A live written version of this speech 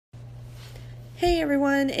Hey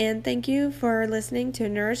everyone, and thank you for listening to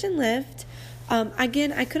Nourish and Lift.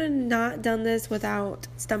 Again, I could have not done this without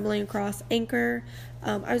stumbling across Anchor.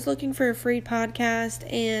 I was looking for a free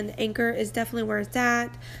podcast, and Anchor is definitely where it's at.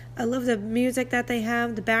 I love the music that they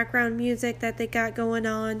have, the background music that they got going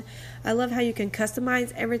on. I love how you can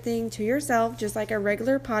customize everything to yourself, just like a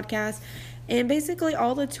regular podcast. And basically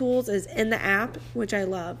all the tools is in the app, which I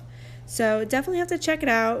love. So definitely have to check it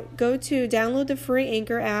out. Go to download the free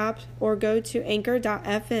Anchor app or go to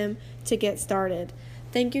anchor.fm to get started.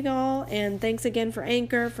 Thank you all, and thanks again for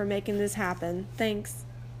Anchor for making this happen. Thanks.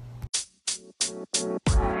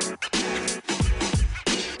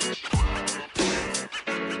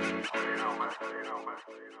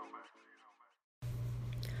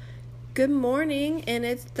 Good morning, and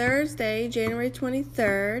it's Thursday, January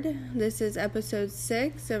 23rd. This is episode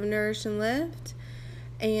 6 of Nourish and Lift.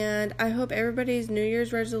 And I hope everybody's New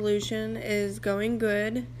Year's resolution is going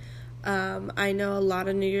good. I know a lot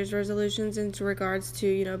of New Year's resolutions in regards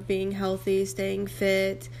to, being healthy, staying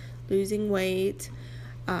fit, losing weight.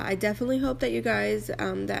 I definitely hope that you guys,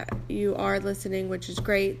 that you are listening, which is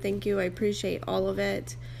great. Thank you. I appreciate all of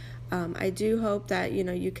it. I do hope that,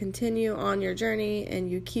 you continue on your journey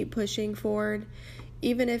and you keep pushing forward.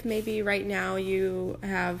 Even if maybe right now you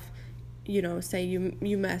have say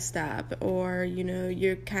you messed up or,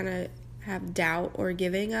 you kind of have doubt or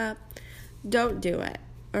giving up, don't do it.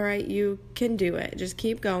 All right. You can do it. Just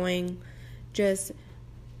keep going. Just,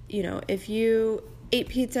 if you ate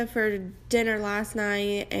pizza for dinner last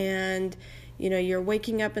night and, you're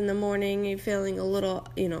waking up in the morning, you're feeling a little,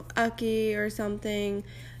 ucky or something,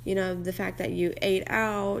 the fact that you ate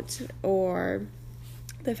out or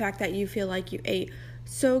the fact that you feel like you ate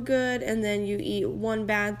so good and then you eat one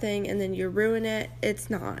bad thing and then you ruin it. It's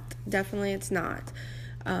not. Definitely it's not.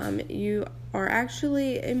 You are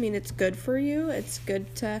actually, it's good for you. It's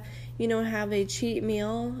good to, have a cheat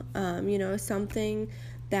meal, something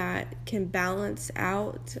that can balance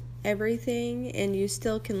out everything and you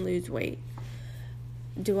still can lose weight.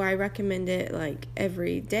 Do I recommend it like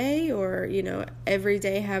every day or, every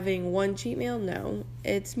day having one cheat meal? No,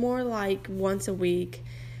 it's more like once a week.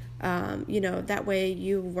 That way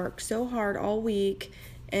you work so hard all week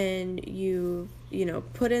and you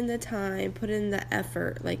put in the time, put in the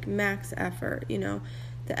effort, like max effort,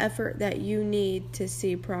 the effort that you need to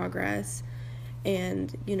see progress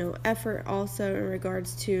and, effort also in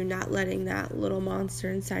regards to not letting that little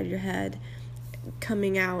monster inside your head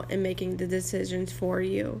coming out and making the decisions for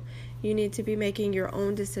you. You need to be making your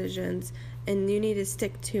own decisions and you need to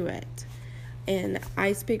stick to it. And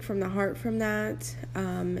I speak from the heart from that.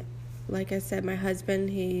 Like I said, my husband,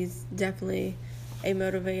 he's definitely a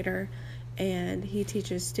motivator and he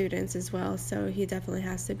teaches students as well. So he definitely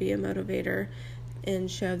has to be a motivator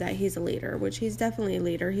and show that he's a leader, which he's definitely a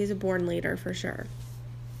leader. He's a born leader for sure.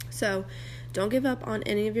 So don't give up on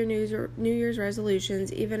any of your New Year's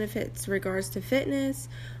resolutions, even if it's regards to fitness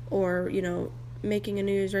or, making a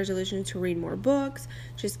New Year's resolution to read more books.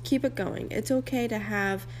 Just keep it going. It's okay to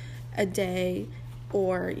have a day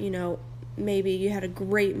or, maybe you had a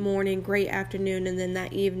great morning, great afternoon, and then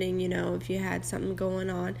that evening, if you had something going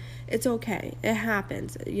on, it's okay. It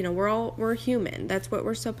happens. We're human. That's what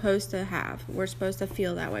we're supposed to have. We're supposed to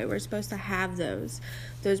feel that way. We're supposed to have those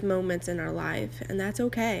moments in our life, and that's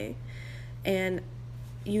okay. And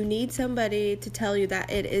you need somebody to tell you that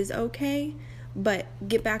it is okay, but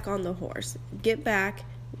get back on the horse. Get back,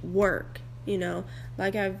 work.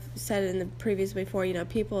 Like I've said in the previous before,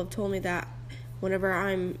 people have told me that whenever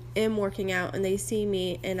I'm working out and they see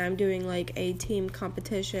me and I'm doing like a team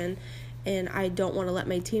competition and I don't want to let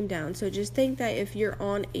my team down. So just think that if you're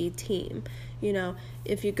on a team,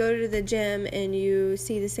 if you go to the gym and you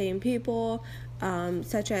see the same people,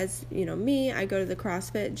 such as, me, I go to the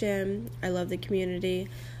CrossFit gym. I love the community.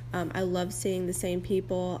 I love seeing the same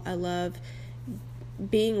people. I love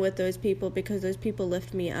being with those people because those people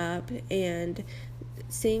lift me up, and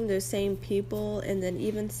seeing those same people and then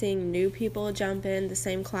even seeing new people jump in the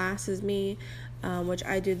same class as me, which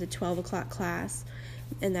I do the 12 o'clock class,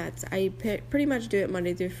 and I pretty much do it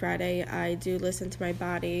Monday through Friday. I do listen to my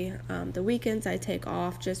body. The weekends I take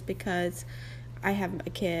off just because I have a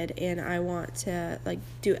kid and I want to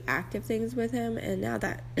do active things with him, and now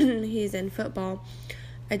that he's in football,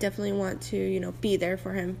 I definitely want to be there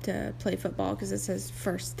for him to play football because it's his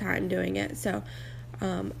first time doing it. So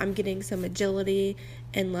I'm getting some agility,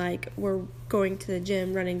 and like we're going to the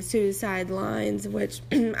gym running suicide lines, which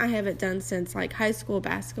I haven't done since like high school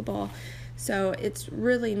basketball. So it's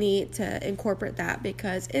really neat to incorporate that,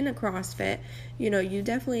 because in a CrossFit, you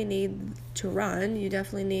definitely need to run. You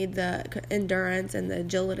definitely need the endurance and the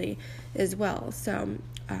agility as well. So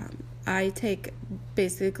I take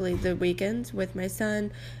basically the weekends with my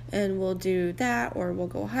son, and we'll do that, or we'll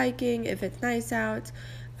go hiking if it's nice out,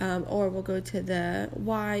 or we'll go to the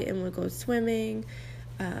Y and we'll go swimming,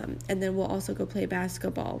 and then we'll also go play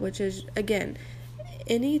basketball, which is, again,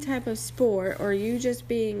 any type of sport, or you just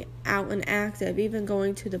being out and active, even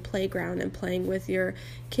going to the playground and playing with your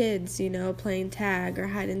kids, playing tag or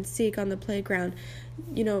hide and seek on the playground,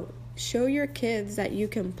 show your kids that you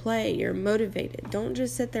can play, you're motivated. Don't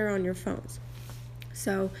just sit there on your phones.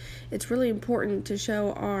 So it's really important to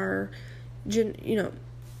show our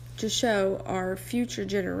future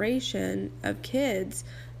generation of kids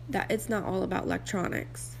that it's not all about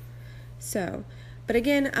electronics. So, but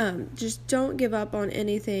again, just don't give up on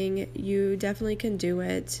anything. You definitely can do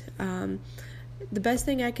it. The best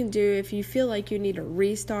thing I can do if you feel like you need a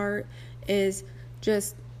restart is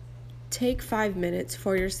just take 5 minutes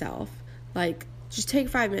for yourself. Just take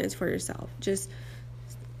 5 minutes for yourself. Just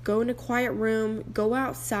go in a quiet room, go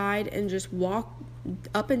outside, and just walk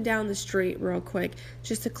up and down the street real quick,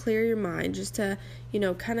 just to clear your mind, just to,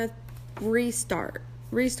 kind of restart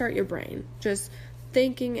your brain. Just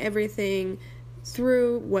thinking everything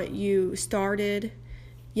through, what you started.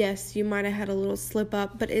 Yes, you might have had a little slip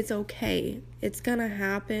up, but it's okay. It's gonna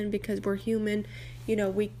happen, because we're human.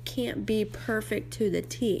 We can't be perfect to the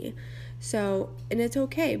T. So, and it's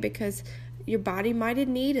okay, because your body might have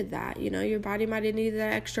needed that. Your body might have needed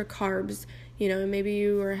that extra carbs. Maybe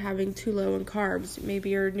you are having too low in carbs.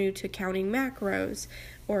 Maybe you're new to counting macros,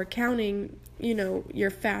 or counting, your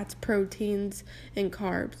fats, proteins, and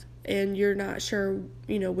carbs, and you're not sure,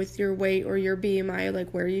 with your weight or your BMI,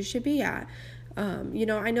 like where you should be at. I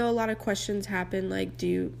know a lot of questions happen, like,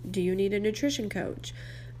 do you need a nutrition coach?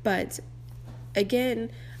 But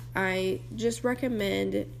again, I just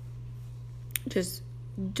recommend, just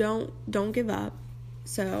don't give up.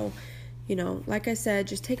 So, like I said,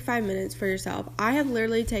 just take 5 minutes for yourself. I have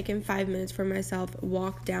literally taken 5 minutes for myself,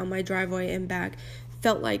 walked down my driveway and back,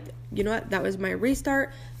 felt like, that was my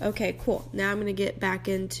restart. Okay, cool. Now I'm going to get back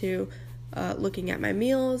into looking at my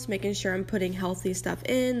meals, making sure I'm putting healthy stuff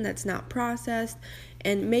in that's not processed,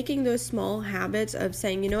 and making those small habits of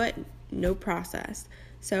saying, no processed.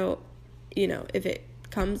 So, if it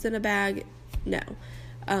comes in a bag, no.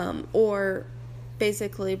 Or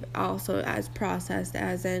basically also as processed,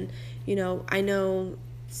 as in, I know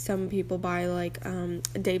some people buy like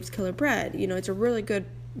Dave's Killer Bread. It's a really good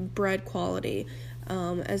bread quality,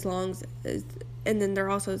 as long as, and then there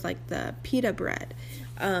also is like the pita bread,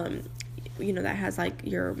 that has like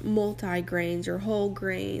your multi-grains, your whole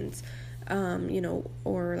grains,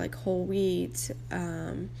 or like whole wheat,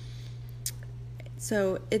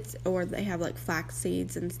 so it's, or they have like flax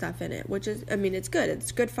seeds and stuff in it, which is, it's good.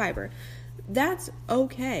 It's good fiber. That's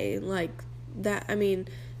okay. Like that,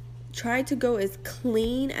 try to go as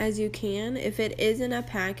clean as you can. If it is in a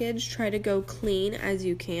package, try to go clean as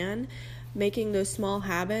you can, making those small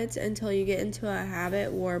habits until you get into a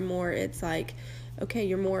habit where more it's like, okay,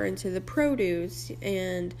 you're more into the produce,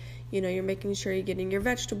 and you're making sure you're getting your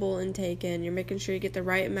vegetable intake in, you're making sure you get the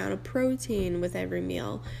right amount of protein with every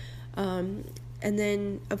meal. And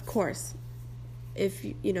then, of course, if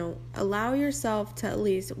allow yourself to at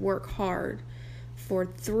least work hard for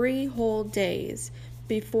 3 whole days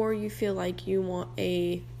before you feel like you want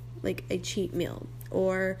a cheat meal,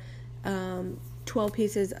 or 12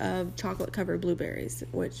 pieces of chocolate covered blueberries,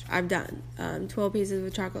 which I've done. 12 pieces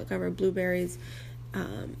of chocolate covered blueberries.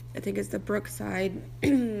 I think it's the Brookside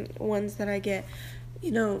ones that I get.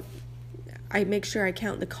 I make sure I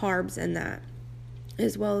count the carbs in that,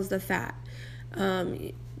 as well as the fat.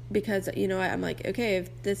 Because, I'm like, okay,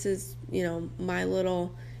 if this is, my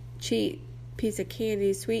little cheat piece of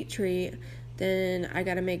candy, sweet treat, then I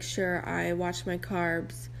got to make sure I watch my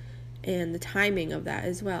carbs and the timing of that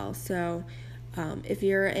as well. So, if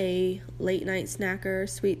you're a late night snacker,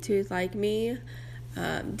 sweet tooth like me,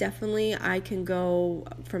 definitely I can go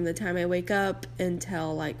from the time I wake up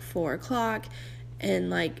until like 4 o'clock and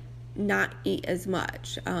like not eat as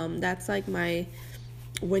much. That's like my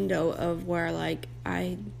window of where like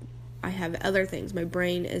I have other things. My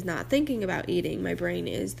brain is not thinking about eating. My brain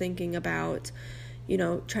is thinking about,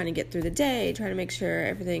 trying to get through the day, trying to make sure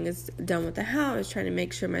everything is done with the house, trying to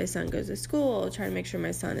make sure my son goes to school, trying to make sure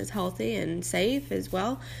my son is healthy and safe as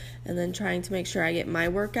well, and then trying to make sure I get my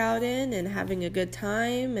workout in and having a good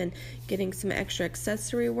time and getting some extra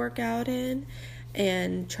accessory workout in,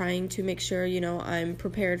 and trying to make sure, I'm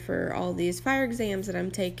prepared for all these fire exams that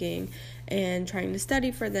I'm taking, and trying to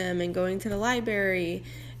study for them and going to the library.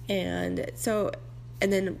 And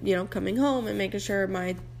then, coming home and making sure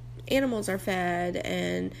my animals are fed,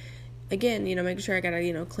 and again, making sure I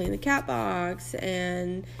gotta, clean the cat box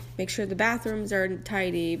and make sure the bathrooms are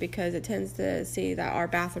tidy, because it tends to see that our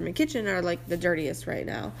bathroom and kitchen are like the dirtiest right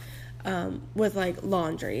now, with like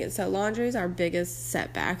laundry. So laundry is our biggest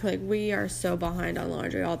setback. Like, we are so behind on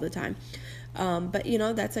laundry all the time. But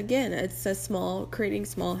that's, again, it's creating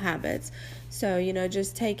small habits. So,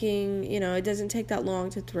 just taking, it doesn't take that long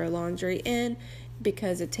to throw laundry in,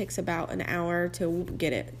 because it takes about an hour to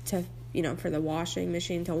get it to, for the washing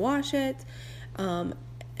machine to wash it. And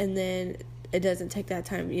then it doesn't take that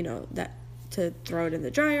time, that to throw it in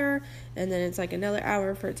the dryer. And then it's like another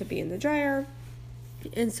hour for it to be in the dryer.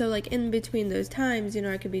 And so, like, in between those times,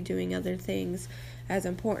 I could be doing other things as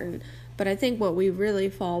important. But I think what we really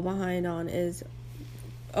fall behind on is,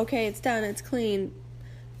 okay, it's done, it's clean,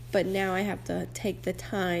 but now I have to take the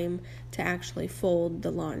time to actually fold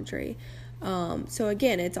the laundry. So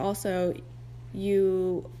again, it's also,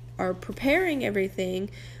 you are preparing everything,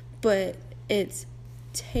 but it's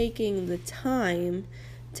taking the time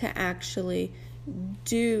to actually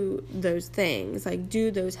do those things, like do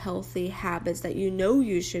those healthy habits that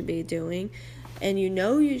you should be doing, and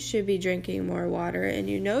you should be drinking more water, and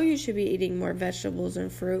you should be eating more vegetables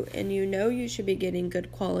and fruit, and you should be getting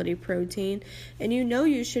good quality protein, and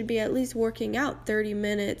you should be at least working out 30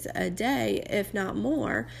 minutes a day, if not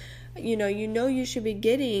more. You should be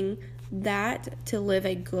getting that to live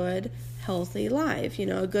a good, healthy life,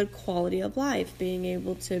 a good quality of life, being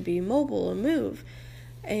able to be mobile and move.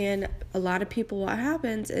 And a lot of people, what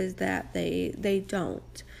happens is that they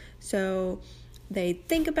don't. So they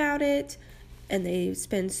think about it, and they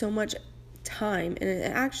spend so much time, and it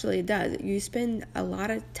actually does. You spend a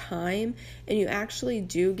lot of time, and you actually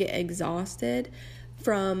do get exhausted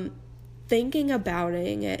from thinking about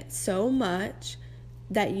it so much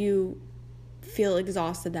that you feel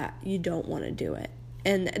exhausted that you don't want to do it.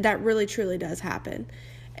 And that really, truly does happen.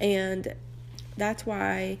 And that's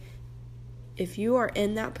why, if you are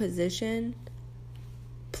in that position,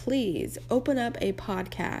 please open up a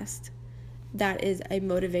podcast that is a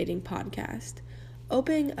motivating podcast.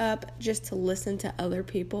 Open up just to listen to other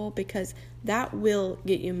people, because that will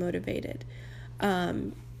get you motivated.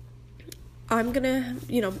 I'm gonna,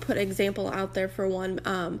 put an example out there for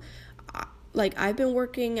one. Like, I've been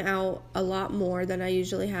working out a lot more than I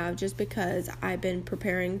usually have, just because I've been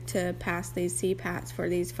preparing to pass these CPATs for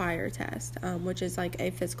these fire tests, which is like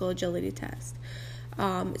a physical agility test.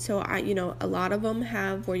 So a lot of them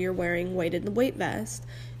have where you're wearing weighted weight vest.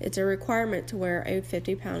 It's a requirement to wear a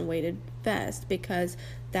 50-pound weighted vest, because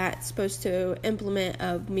that's supposed to implement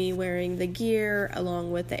of me wearing the gear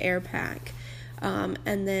along with the air pack.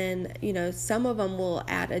 And then, some of them will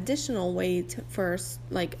add additional weight for,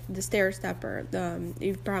 like, the stair stepper.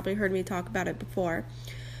 You've probably heard me talk about it before.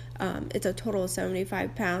 It's a total of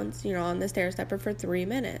 75 pounds, on the stair stepper for 3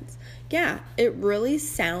 minutes. Yeah, it really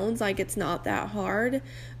sounds like it's not that hard,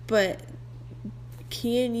 but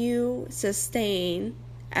can you sustain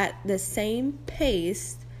at the same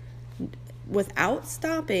pace without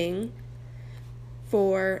stopping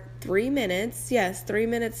for 3 minutes? Yes, 3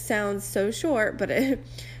 minutes sounds so short, but it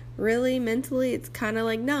really, mentally, it's kind of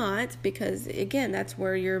like not, because again, that's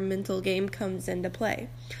where your mental game comes into play.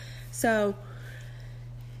 So,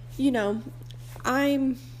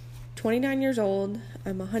 I'm 29 years old,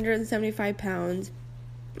 I'm 175 pounds,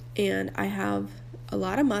 and I have a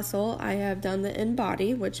lot of muscle. I have done the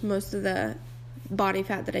InBody, which most of the body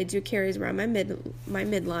fat that I do carry is around my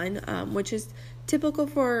midline, which is typical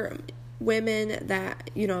for women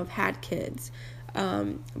that, have had kids,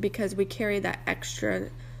 because we carry that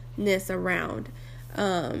extra-ness around.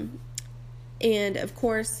 And of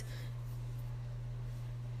course,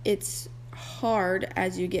 it's hard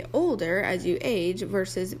as you get older, as you age,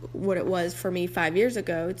 versus what it was for me 5 years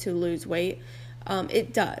ago to lose weight.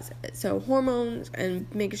 It does. So hormones and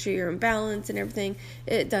making sure you're in balance and everything,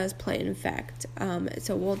 it does play an effect.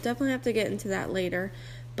 So we'll definitely have to get into that later.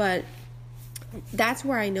 But that's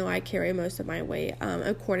where I know I carry most of my weight,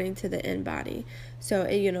 according to the InBody. So,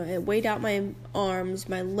 it weighed out my arms,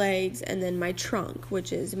 my legs, and then my trunk,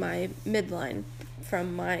 which is my midline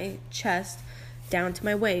from my chest down to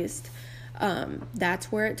my waist.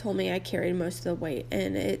 That's where it told me I carried most of the weight.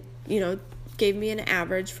 And it, gave me an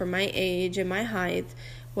average for my age and my height,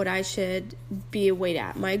 what I should be weighed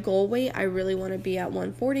at. My goal weight, I really want to be at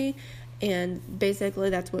 140, and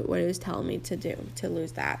basically that's what it was telling me to do, to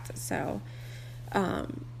lose that. So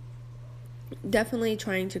definitely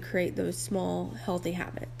trying to create those small healthy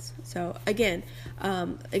habits. So again,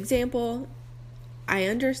 example, I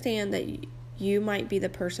understand that you might be the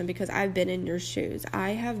person, because I've been in your shoes.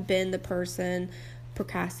 I have been the person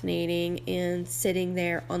procrastinating and sitting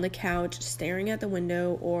there on the couch staring at the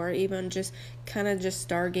window, or even just kind of just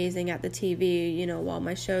stargazing at the TV, while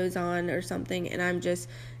my show's on or something, and I'm just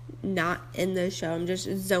not in the show. I'm just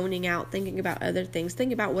zoning out, thinking about other things,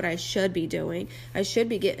 thinking about what I should be doing. I should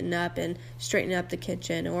be getting up and straightening up the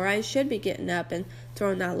kitchen, or I should be getting up and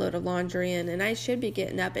throwing that load of laundry in, and I should be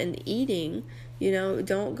getting up and eating.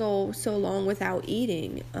 Don't go so long without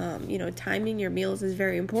eating. Timing your meals is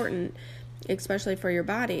very important, especially for your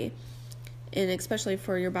body, and especially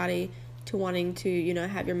for your body to wanting to,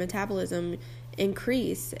 have your metabolism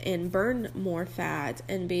increase and burn more fat,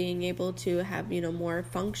 and being able to have, more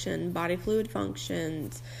function, body fluid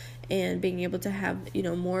functions, and being able to have,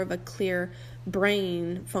 more of a clear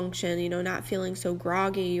brain function, not feeling so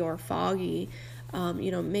groggy or foggy,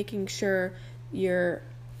 making sure you're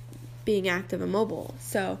being active and mobile.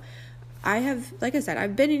 So I have, like I said,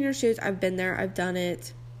 I've been in your shoes. I've been there. I've done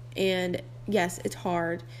it. And yes, it's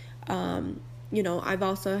hard. I've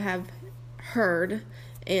also have heard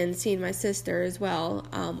and seen my sister as well.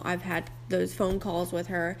 I've had those phone calls with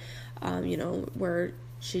her, where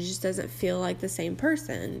she just doesn't feel like the same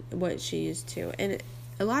person what she used to. And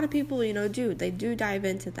a lot of people, they do dive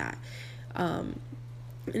into that.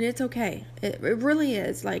 And it's okay. It really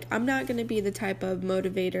is. Like, I'm not going to be the type of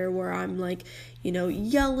motivator where I'm like,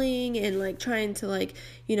 yelling and like trying to like,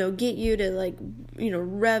 get you to like,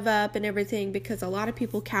 rev up and everything, because a lot of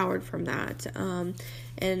people cowered from that.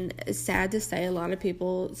 And it's sad to say, a lot of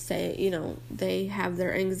people say, they have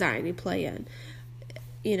their anxiety play in,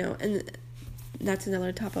 and that's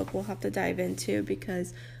another topic we'll have to dive into,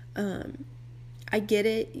 because, I get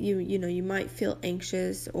it. You might feel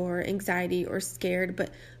anxious or anxiety or scared, but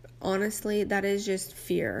honestly, that is just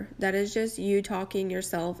fear. That is just you talking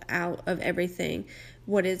yourself out of everything.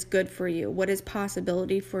 What is good for you? What is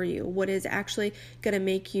possibility for you? What is actually going to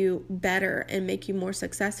make you better and make you more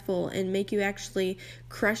successful and make you actually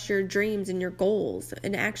crush your dreams and your goals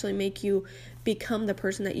and actually make you become the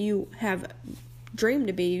person that you have dreamed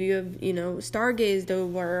to be, you have, stargazed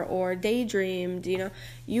over or daydreamed, you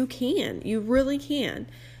really can.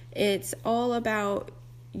 It's all about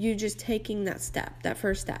you just taking that step, that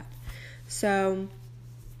first step. So,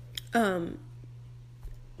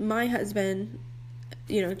 my husband,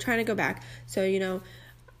 trying to go back. So,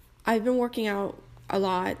 I've been working out a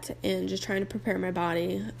lot and just trying to prepare my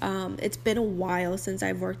body. It's been a while since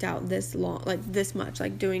I've worked out this long, like this much,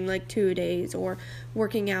 like doing like 2 days or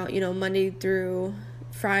working out, Monday through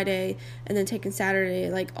Friday, and then taking Saturday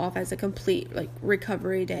like off as a complete like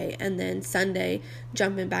recovery day, and then Sunday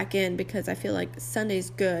jumping back in, because I feel like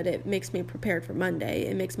Sunday's good. It makes me prepared for Monday.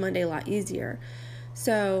 It makes Monday a lot easier.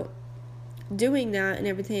 So doing that and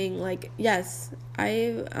everything, like, yes,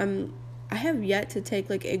 I have yet to take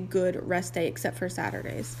like a good rest day except for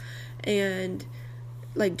Saturdays, and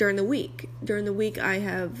like during the week I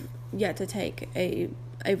have yet to take a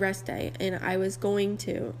rest day. And I was going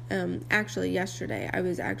to actually yesterday I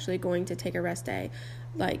was actually going to take a rest day.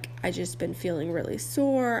 Like, I just been feeling really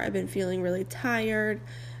sore. I've been feeling really tired.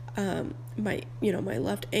 My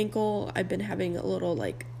left ankle, I've been having a little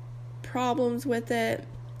like problems with it.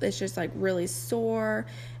 It's just like really sore,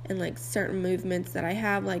 and like certain movements that I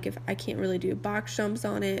have, like if I can't really do box jumps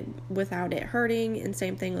on it without it hurting, and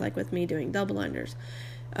same thing like with me doing double unders.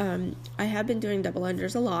 I have been doing double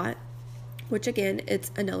unders a lot, which again,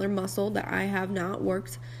 it's another muscle that I have not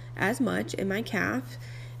worked as much in my calf,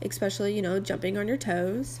 especially, jumping on your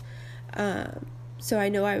toes. So I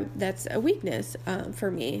know that's a weakness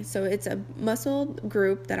for me. So it's a muscle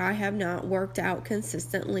group that I have not worked out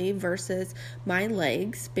consistently versus my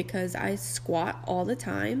legs, because I squat all the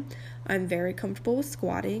time. I'm very comfortable with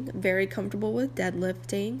squatting, very comfortable with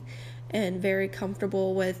deadlifting, and very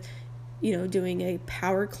comfortable with, doing a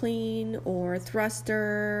power clean or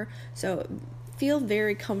thruster. So feel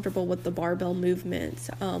very comfortable with the barbell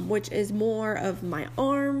movements, which is more of my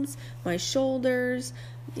arms, my shoulders,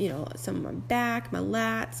 some of my back, my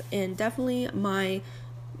lats, and definitely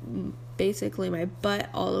basically my butt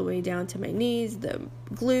all the way down to my knees, the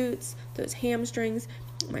glutes, those hamstrings,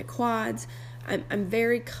 my quads. I'm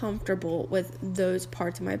very comfortable with those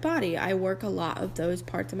parts of my body. I work a lot of those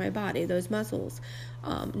parts of my body, those muscles.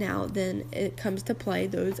 Now then it comes to play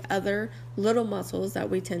those other little muscles that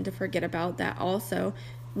we tend to forget about that also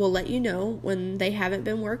will let you know when they haven't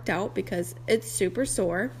been worked out, because it's super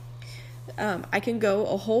sore. I can go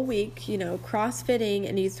a whole week, crossfitting,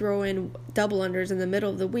 and you throw in double unders in the middle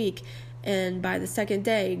of the week, and by the second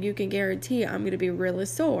day you can guarantee I'm going to be really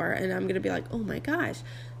sore, and I'm going to be like, oh my gosh,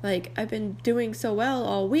 like I've been doing so well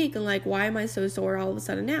all week, and like why am I so sore all of a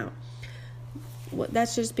sudden now? Well,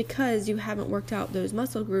 that's just because you haven't worked out those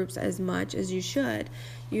muscle groups as much as you should.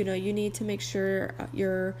 You need to make sure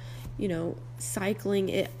you're cycling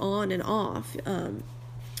it on and off.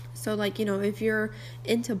 So like, if you're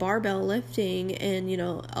into barbell lifting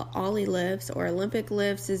and, Ollie lifts or Olympic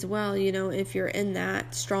lifts as well, if you're in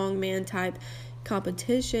that strongman type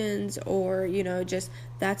competitions, or, just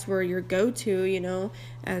that's where your go-to,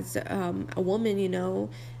 as a woman,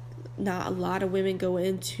 not a lot of women go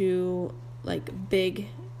into like big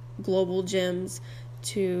global gyms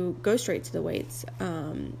to go straight to the weights.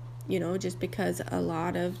 Just because a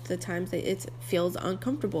lot of the times it feels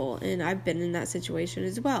uncomfortable, and I've been in that situation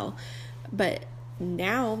as well. But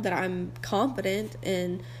now that I'm confident,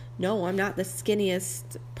 and no, I'm not the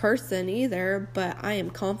skinniest person either, but I am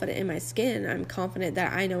confident in my skin. I'm confident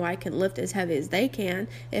that I know I can lift as heavy as they can,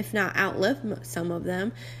 if not outlift some of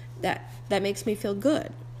them. That makes me feel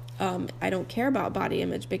good. I don't care about body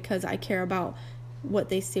image, because I care about what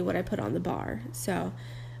they see, what I put on the bar. So,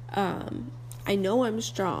 I know I'm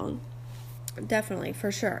strong, definitely,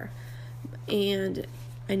 for sure. And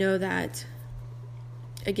I know that,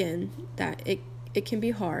 again, that it can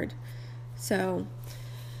be hard. So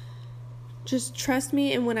just trust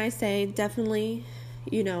me. And when I say definitely,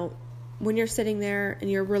 when you're sitting there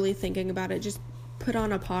and you're really thinking about it, just put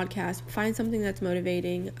on a podcast, find something that's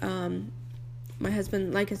motivating. My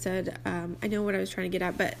husband, like I said, I know what I was trying to get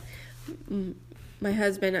at, but my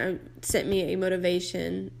husband sent me a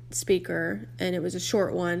motivation speaker, and it was a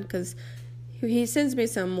short one, because he sends me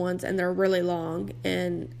some ones and they're really long,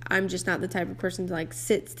 and I'm just not the type of person to like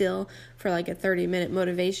sit still for like a 30-minute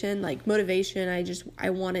motivation. Like motivation, I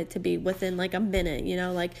want it to be within like a minute,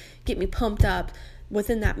 like get me pumped up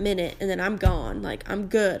within that minute, and then I'm gone. Like I'm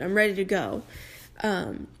good, I'm ready to go.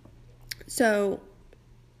 So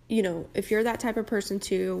if you're that type of person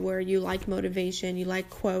too, where you like motivation, you like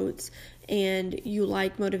quotes, and you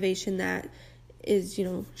like motivation that is,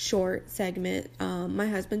 short segment. My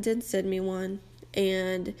husband did send me one,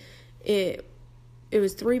 and it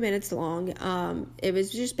was 3 minutes long. It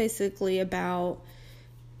was just basically about,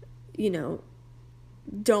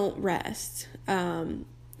 don't rest.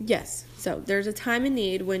 Yes. So there's a time in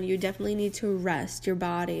need when you definitely need to rest your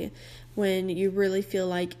body, when you really feel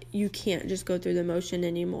like you can't just go through the motion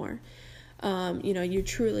anymore. You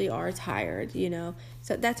truly are tired,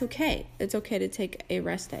 so that's okay. It's okay to take a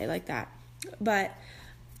rest day like that. But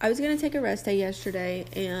I was going to take a rest day yesterday,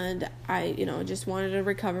 and I, just wanted to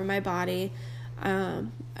recover my body.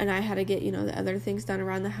 And I had to get, the other things done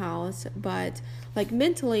around the house, but like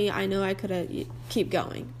mentally, I know I could keep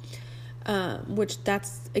going. Which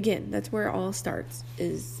that's where it all starts,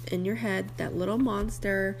 is in your head. That little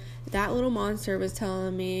monster was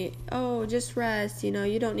telling me, oh, just rest,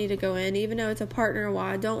 you don't need to go in, even though it's a partner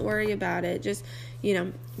WOD, don't worry about it, just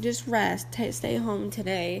rest, stay home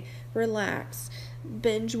today, relax,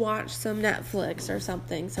 binge watch some Netflix or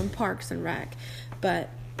something, some Parks and Rec. But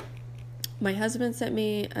my husband sent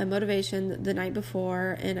me a motivation the night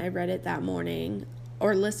before, and I read it that morning,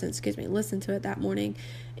 or listened to it that morning,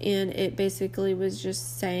 and it basically was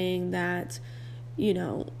just saying that,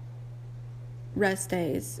 rest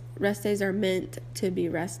days are meant to be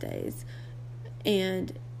rest days.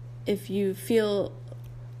 And if you feel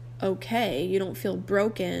okay, you don't feel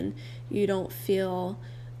broken, you don't feel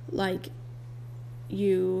like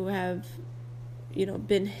you have,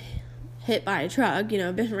 been hit by a truck,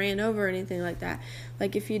 been ran over or anything like that.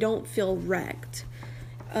 Like if you don't feel wrecked,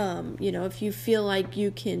 if you feel like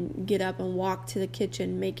you can get up and walk to the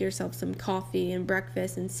kitchen, make yourself some coffee and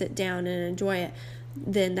breakfast and sit down and enjoy it,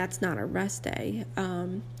 then that's not a rest day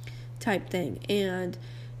type thing. And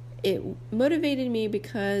it motivated me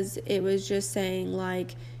because it was just saying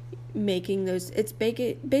like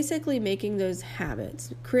basically making those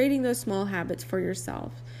habits, creating those small habits for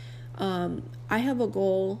yourself. I have a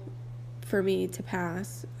goal for me to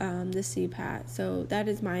pass the CPAT, so that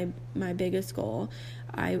is my biggest goal.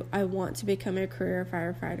 I want to become a career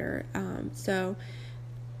firefighter. So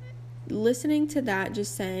listening to that,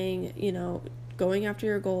 just saying, going after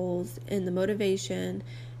your goals and the motivation,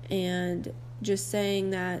 and just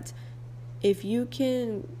saying that if you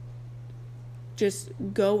can just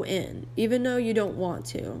go in, even though you don't want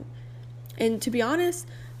to. And to be honest,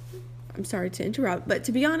 I'm sorry to interrupt, but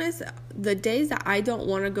to be honest, the days that I don't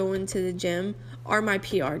want to go into the gym are my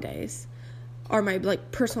PR days, are my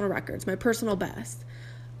like personal records, my personal best.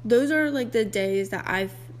 Those are like the days that I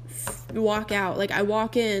walk out, like I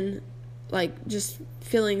walk in like just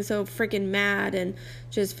feeling so freaking mad and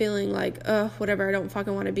just feeling like, whatever, I don't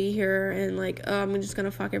fucking want to be here, and like, I'm just gonna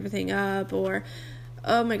fuck everything up, or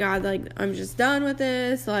oh my god, like I'm just done with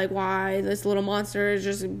this, like why this little monster is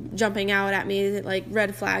just jumping out at me, like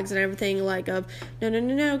red flags and everything, like of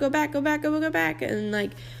no, go back, and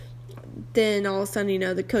like then all of a sudden, you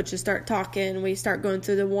know, the coaches start talking, we start going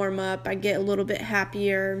through the warm-up, I get a little bit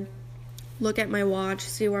happier, look at my watch,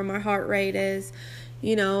 see where my heart rate is,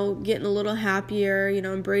 you know, getting a little happier, you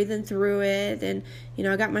know, I'm breathing through it, and, you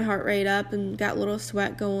know, I got my heart rate up and got a little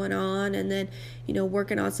sweat going on, and then, you know,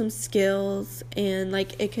 working on some skills, and,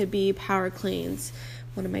 like, it could be power cleans,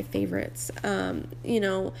 one of my favorites, you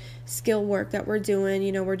know, skill work that we're doing,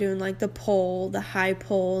 you know, we're doing, like, the pull, the high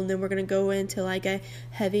pull, and then we're going to go into, like, a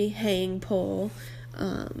heavy hang pull,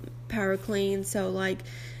 power clean, so, like,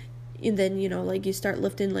 and then, you know, like you start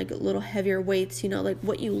lifting like little heavier weights, you know, like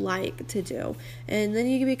what you like to do. And then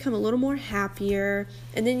you can become a little more happier.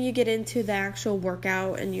 And then you get into the actual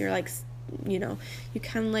workout and you're like, you know, you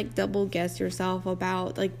kind of like double guess yourself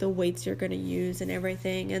about like the weights you're going to use and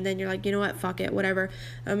everything. And then you're like, you know what, fuck it, whatever.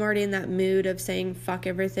 I'm already in that mood of saying fuck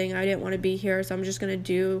everything. I didn't want to be here. So I'm just going to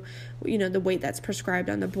do, you know, the weight that's prescribed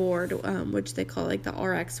on the board, which they call like the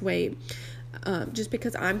RX weight. Just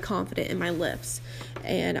because I'm confident in my lifts,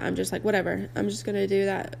 and I'm just like, whatever, I'm just going to do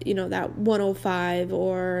that, you know, that 105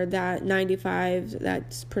 or that 95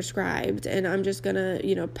 that's prescribed, and I'm just going to,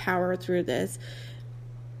 you know, power through this.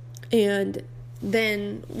 And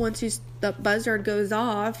then once the buzzer goes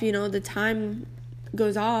off, you know, the time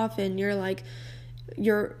goes off, and you're like,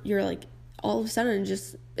 you're like, all of a sudden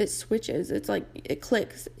just, it switches. It's like, it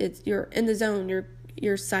clicks. You're in the zone.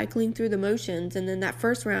 You're cycling through the motions, and then that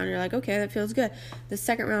first round you're like, okay, that feels good, the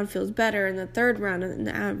second round feels better, and the third round, and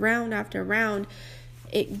the round after round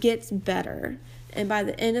it gets better. And by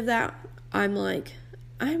the end of that, I'm like,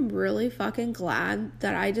 I'm really fucking glad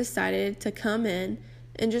that I decided to come in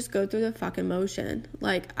and just go through the fucking motion.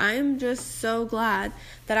 Like, I'm just so glad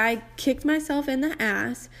that I kicked myself in the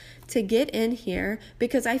ass to get in here,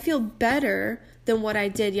 because I feel better than what I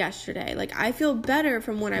did yesterday. Like, I feel better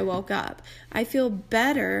from when I woke up. I feel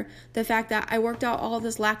better the fact that I worked out all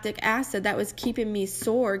this lactic acid that was keeping me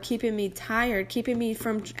sore, keeping me tired, keeping me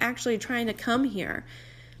from actually trying to come here.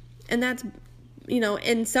 And that's, you know,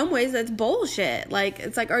 in some ways that's bullshit. Like,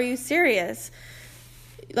 it's like, are you serious?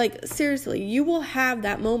 Like, seriously, you will have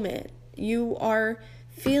that moment. You are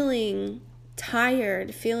feeling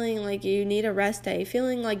tired, feeling like you need a rest day,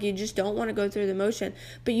 feeling like you just don't want to go through the motion,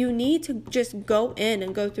 but you need to just go in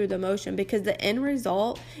and go through the motion, because the end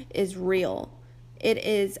result is real. It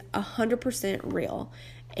is 100% real.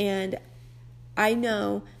 And I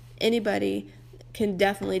know anybody can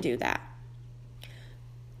definitely do that.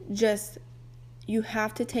 Just, you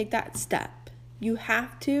have to take that step. You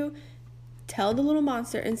have to tell the little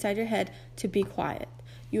monster inside your head to be quiet.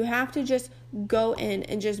 You have to just go in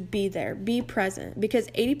and just be there, be present, because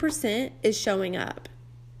 80% is showing up,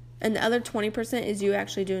 and the other 20% is you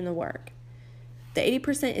actually doing the work. The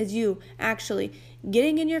 80% is you actually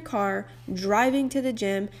getting in your car, driving to the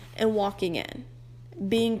gym, and walking in,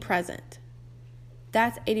 being present.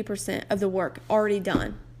 That's 80% of the work already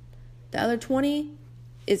done. The other 20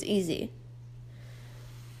 is easy.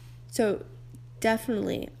 So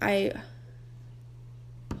definitely, I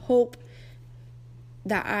hope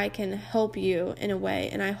that I can help you in a way,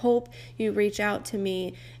 and I hope you reach out to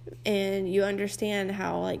me and you understand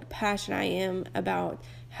how like passionate I am about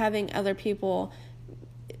having other people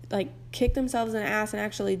like kick themselves in the ass and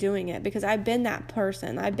actually doing it, because I've been that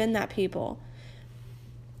person, I've been that people,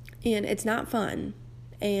 and it's not fun.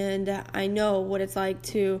 And I know what it's like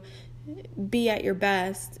to be at your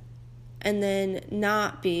best and then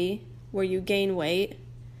not be, where you gain weight,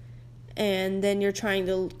 and then you're trying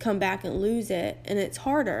to come back and lose it, and it's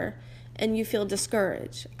harder, and you feel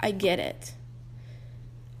discouraged. I get it.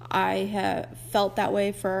 I have felt that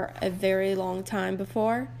way for a very long time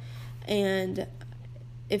before, and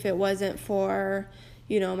if it wasn't for,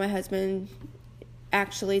 you know, my husband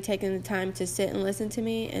actually taking the time to sit and listen to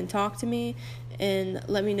me and talk to me and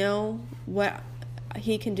let me know what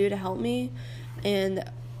he can do to help me, and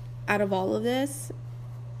out of all of this,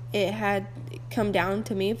 it had come down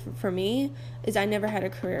to me, for me, is I never had a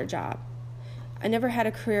career job. I never had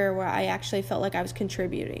a career where I actually felt like I was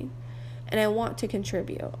contributing. And I want to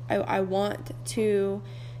contribute. I want to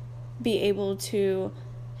be able to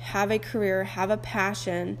have a career, have a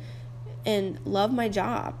passion, and love my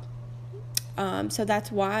job. So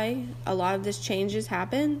that's why a lot of this changes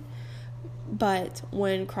happen. But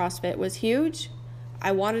when CrossFit was huge,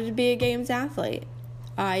 I wanted to be a games athlete.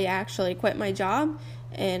 I actually quit my job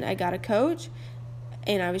and I got a coach,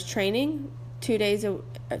 and I was training 2 days,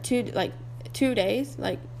 2 days,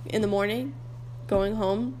 like in the morning, going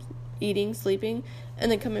home, eating, sleeping,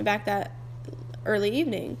 and then coming back that early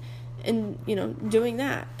evening and, doing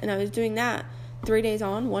that. And I was doing that 3 days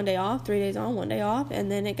on, 1 day off, 3 days on, 1 day off.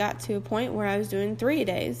 And then it got to a point where I was doing 3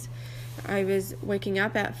 days. I was waking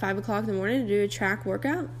up at 5 o'clock in the morning to do a track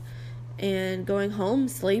workout and going home,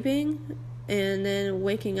 sleeping, and then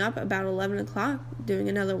waking up about 11 o'clock, doing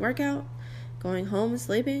another workout, going home,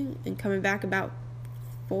 sleeping, and coming back about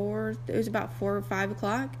 4 or 5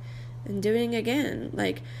 o'clock and doing again.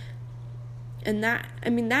 And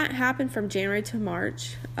that happened from January to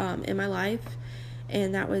March in my life.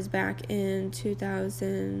 And that was back in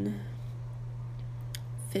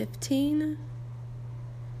 2015,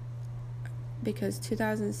 because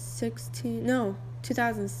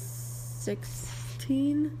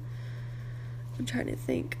 2016, I'm trying to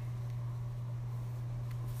think.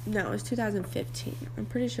 No, it was 2015. I'm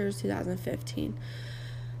pretty sure it was 2015.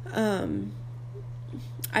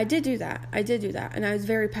 I did do that, and I was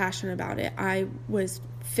very passionate about it. I was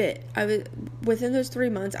fit. Within those 3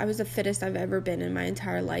 months, I was the fittest I've ever been in my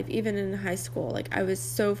entire life, even in high school. I was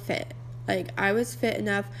so fit. I was fit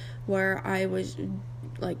enough where I was,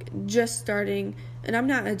 just starting, and I'm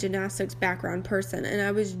not a gymnastics background person, and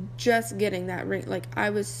I was just getting that ring.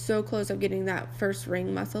 I was so close of getting that first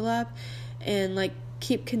ring muscle up, and,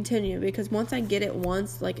 keep continuing, because once I get it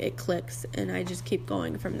once, it clicks, and I just keep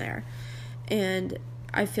going from there. And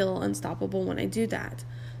I feel unstoppable when I do that.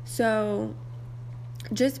 So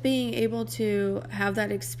just being able to have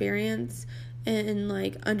that experience and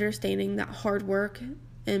understanding that hard work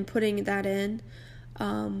and putting that in,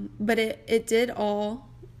 but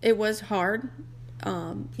it was hard,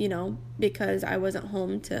 because I wasn't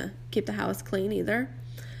home to keep the house clean either.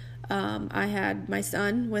 I had my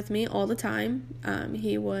son with me all the time.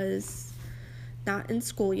 He was not in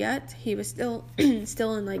school yet. He was still in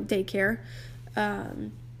daycare.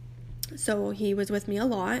 So he was with me a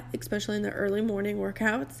lot, especially in the early morning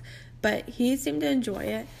workouts, but he seemed to enjoy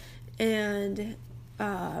it. And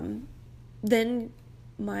then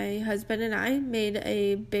my husband and I made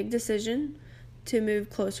a big decision to move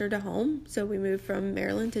closer to home. So we moved from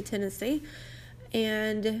Maryland to Tennessee,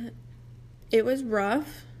 and it was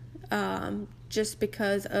rough, just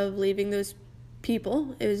because of leaving those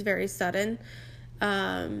people. It was very sudden.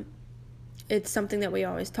 It's something that we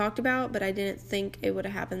always talked about, but I didn't think it would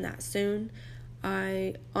have happened that soon.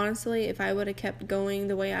 I honestly, if I would have kept going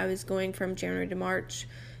the way I was going from January to March,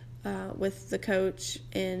 with the coach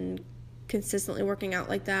and consistently working out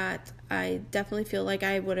like that, I definitely feel like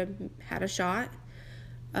I would have had a shot.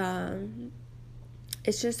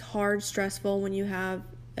 It's just hard, stressful when you have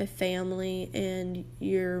a family and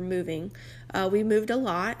you're moving. We moved a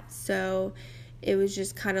lot, so it was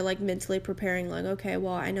just kind of mentally preparing, okay,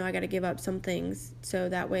 well, I know I got to give up some things so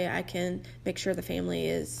that way I can make sure the family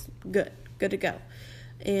is good to go.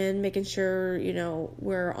 And making sure,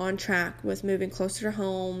 we're on track with moving closer to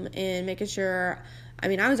home, and making sure, I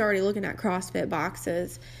was already looking at CrossFit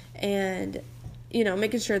boxes and,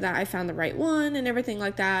 making sure that I found the right one and everything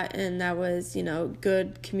like that. And that was,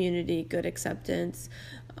 good community, good acceptance,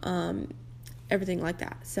 everything like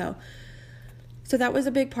that. So that was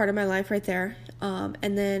a big part of my life right there.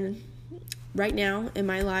 And then right now in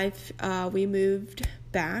my life, we moved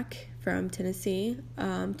back from Tennessee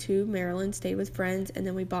to Maryland, stayed with friends, and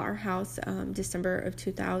then we bought our house December of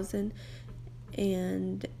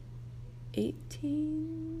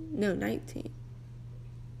 2018. No, 19.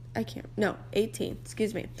 18.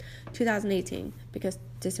 Excuse me. 2018, because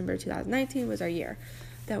December 2019 was our year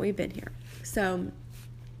that we've been here. So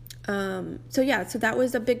that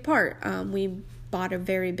was a big part. We bought a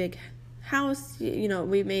very big house.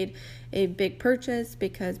 We made a big purchase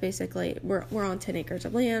because basically we're on 10 acres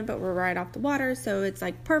of land, but we're right off the water, so it's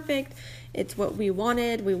perfect. It's what we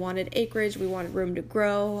wanted. We wanted acreage. We wanted room to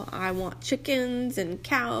grow. I want chickens and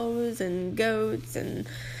cows and goats and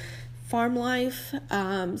farm life.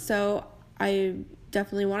 So I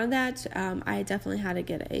definitely wanted that. I definitely had to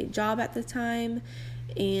get a job at the time,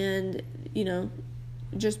 and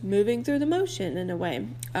just moving through the motion in a way,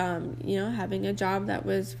 having a job that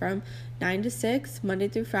was from 9 to 6, Monday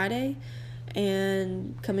through Friday,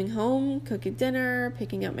 and coming home, cooking dinner,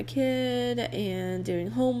 picking up my kid, and doing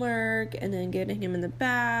homework, and then getting him in the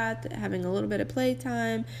bath, having a little bit of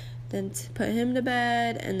playtime, then put him to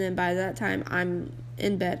bed, and then by that time I'm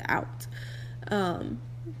in bed out.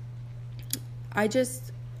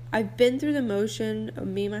 I've been through the motion.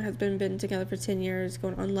 Me and my husband have been together for 10 years,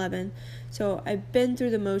 going on 11. So I've been through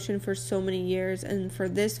the motion for so many years, and for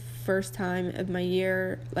this first time of my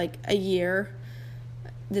year, like a year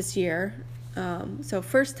this year, so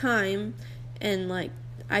first time in, like,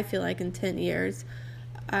 I feel like in 10 years,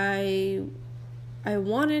 I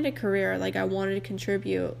wanted a career. Like, I wanted to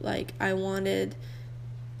contribute. Like, I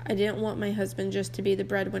didn't want my husband just to be the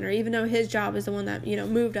breadwinner, even though his job is the one that,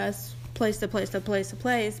 moved us place to place to place to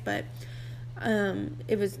place. But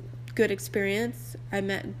it was good experience. I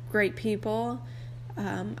met great people.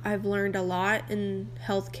 I've learned a lot in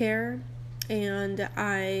healthcare, and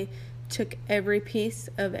I took every piece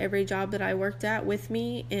of every job that I worked at with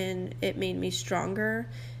me, and it made me stronger,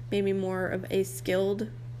 made me more of a skilled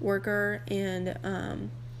worker,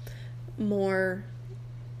 and more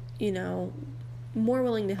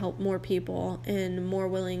willing to help more people, and more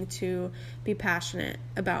willing to be passionate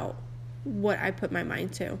about what I put my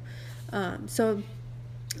mind to. So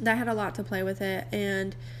that had a lot to play with it.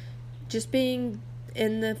 And just being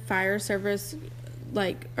in the fire service,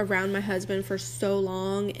 like, around my husband for so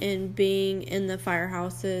long, and being in the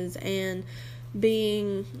firehouses and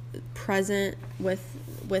being present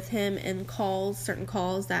with him in certain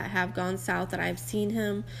calls that have gone south, that I've seen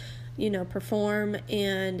him, perform,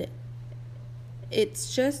 and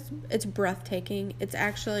it's breathtaking. It's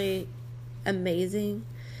actually amazing.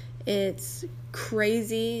 It's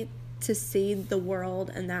crazy to see the world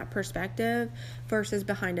in that perspective versus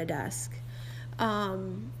behind a desk.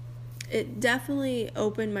 It definitely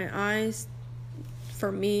opened my eyes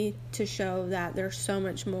for me to show that there's so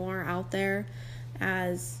much more out there,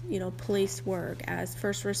 as, police work, as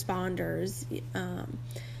first responders,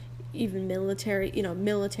 even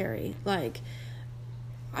military. Like,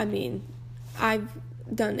 I mean, I've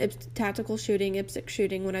done tactical shooting, IPSC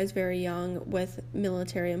shooting when I was very young with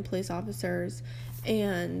military and police officers.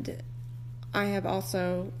 And I have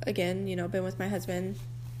also, again, been with my husband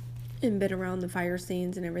and been around the fire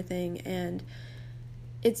scenes and everything. And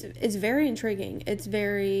it's very intriguing. It's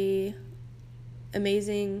very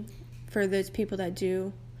amazing for those people that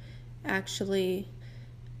do actually,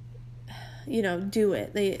 do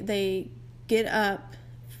it. They get up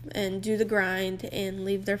and do the grind and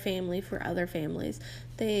leave their family for other families.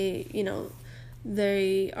 They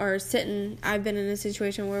are sitting. I've been in a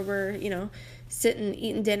situation where we're, sitting,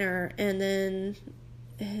 eating dinner, and then,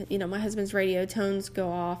 my husband's radio tones go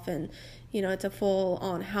off, and, it's a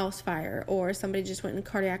full-on house fire, or somebody just went in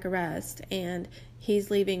cardiac arrest, and he's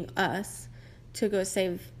leaving us to go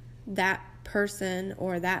save that person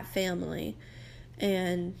or that family.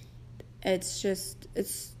 And to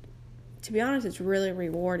be honest, it's really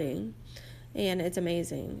rewarding, and it's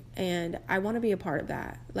amazing, and I want to be a part of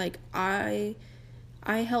that. Like, I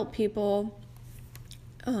help people.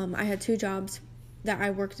 I had 2 jobs that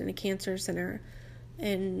I worked in a cancer center,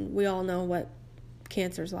 and we all know what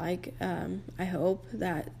cancer's like. I hope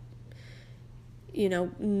that,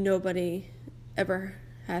 nobody ever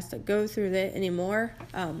has to go through that anymore.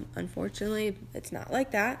 Unfortunately, it's not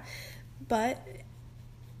like that, but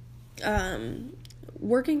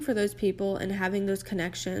working for those people and having those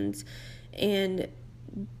connections and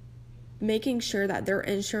making sure that their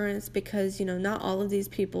insurance, because, not all of these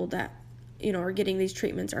people that, are getting these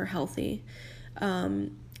treatments are healthy.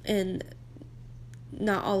 And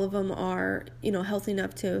not all of them are, healthy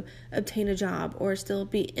enough to obtain a job or still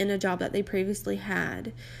be in a job that they previously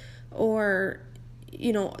had. Or,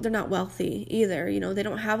 they're not wealthy either. They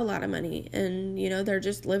don't have a lot of money, and, they're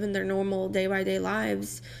just living their normal day-by-day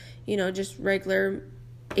lives, just regular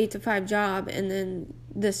 8-to-5 job, and then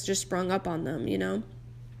this just sprung up on them,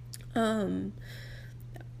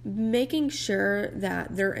 making sure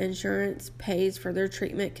that their insurance pays for their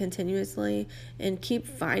treatment continuously and keep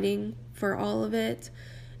fighting for all of it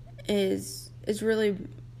is really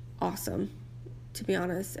awesome, to be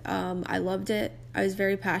honest. I loved it. I was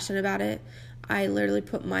very passionate about it. I literally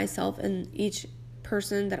put myself in each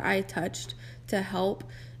person that I touched to help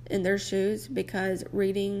in their shoes, because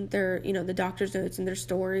reading their, the doctor's notes and their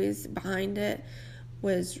stories behind it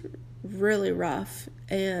was really rough,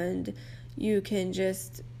 and you can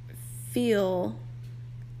just feel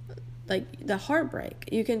like the heartbreak.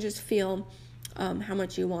 You can just feel how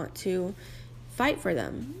much you want to fight for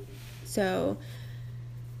them. So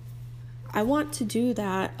I want to do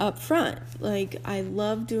that up front. Like, I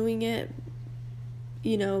love doing it,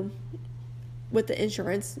 with the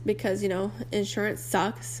insurance, because, insurance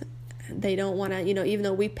sucks. They don't want to, even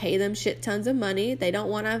though we pay them shit tons of money, they don't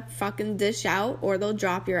want to fucking dish out, or they'll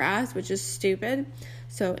drop your ass, which is stupid.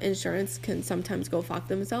 So insurance can sometimes go fuck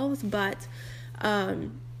themselves, but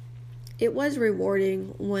it was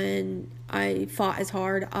rewarding when I fought as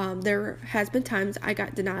hard. There has been times I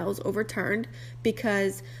got denials overturned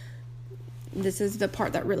because this is the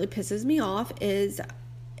part that really pisses me off, is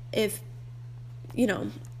if,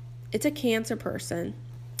 it's a cancer person,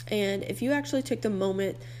 and if you actually took the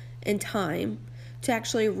moment and time to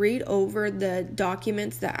actually read over the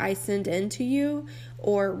documents that I send in to you,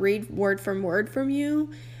 or read word from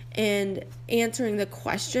you, and answering the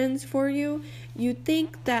questions for you, you'd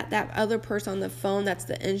think that other person on the phone, that's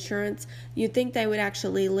the insurance, you'd think they would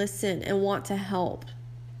actually listen and want to help.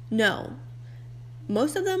 No.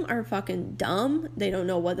 Most of them are fucking dumb. They don't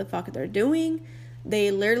know what the fuck they're doing.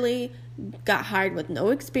 They literally got hired with no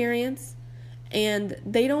experience, and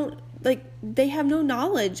they have no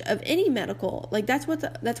knowledge of any medical. That's what's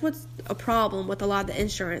a problem with a lot of the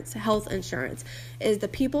insurance, health insurance, is the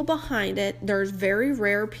people behind it. There's very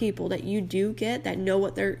rare people that you do get that know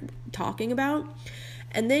what they're talking about.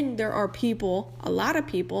 And then there are a lot of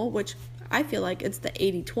people, which I feel like it's the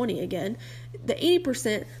 80-20 again, the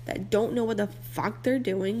 80% that don't know what the fuck they're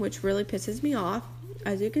doing, which really pisses me off,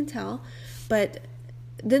 as you can tell. But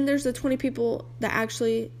then there's the 20%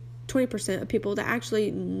 of people that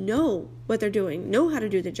actually know what they're doing, know how to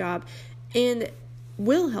do the job, and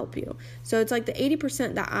will help you. So it's like the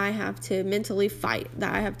 80% that I have to mentally fight,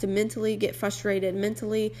 that I have to mentally get frustrated,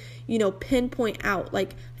 mentally, pinpoint out.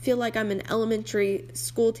 Like, I feel like I'm an elementary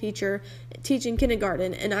school teacher teaching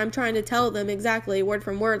kindergarten, and I'm trying to tell them exactly word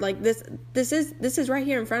from word, like this is right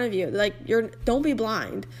here in front of you. Like, don't be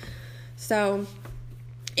blind. So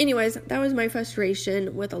anyways, that was my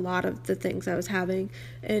frustration with a lot of the things I was having,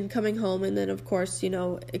 and coming home, and then of course,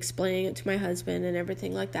 explaining it to my husband and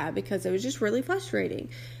everything like that, because it was just really frustrating.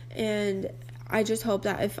 And I just hope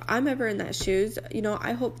that if I'm ever in that shoes,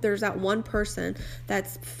 I hope there's that one person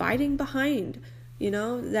that's fighting behind,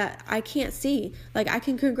 that I can't see. Like, I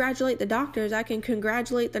can congratulate the doctors, I can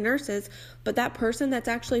congratulate the nurses, but that person that's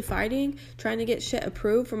actually fighting, trying to get shit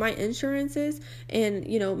approved for my insurances, and,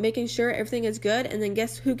 making sure everything is good, and then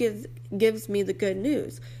guess who gives me the good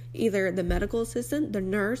news? Either the medical assistant, the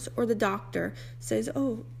nurse, or the doctor says,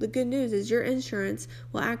 oh, the good news is your insurance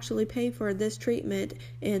will actually pay for this treatment,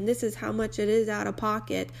 and this is how much it is out of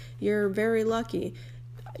pocket. You're very lucky.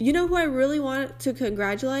 You know who I really want to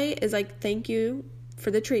congratulate is thank you for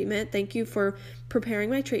the treatment. Thank you for preparing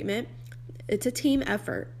my treatment. It's a team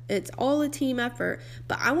effort. It's all a team effort.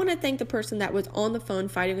 But I want to thank the person that was on the phone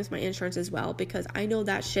fighting with my insurance as well, because I know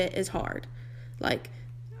that shit is hard.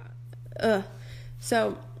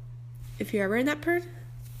 So if you're ever in that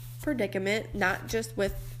predicament, not just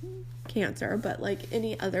with cancer, but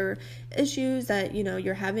any other issues that,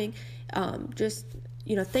 you're having, just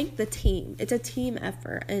thank the team. It's a team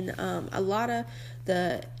effort. And a lot of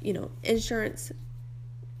the, insurance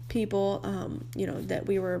people, that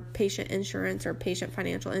we were patient insurance or patient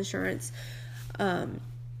financial insurance,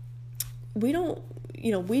 we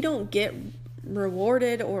don't get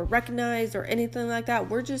rewarded or recognized or anything like that.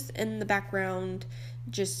 We're just in the background,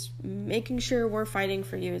 just making sure we're fighting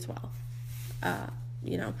for you as well.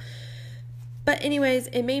 But anyways,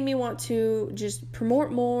 it made me want to just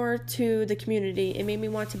promote more to the community. It made me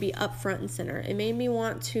want to be up front and center. It made me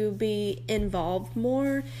want to be involved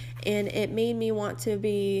more, and it made me want to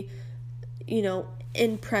be,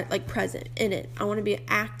 present in it. I want to be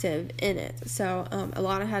active in it. So a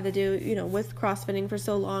lot had to do, with CrossFitting for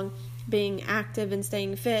so long, being active and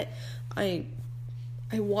staying fit. I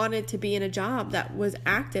wanted to be in a job that was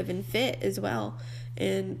active and fit as well,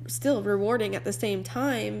 and still rewarding at the same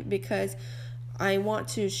time, because I want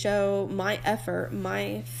to show my effort,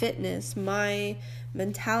 my fitness, my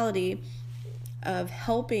mentality of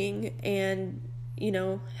helping, and,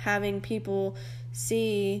 having people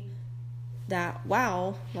see that,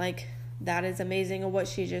 wow, that is amazing of what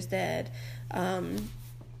she just did. And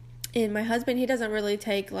my husband, he doesn't really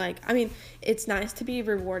take it's nice to be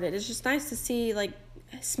rewarded. It's just nice to see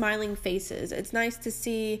smiling faces. It's nice to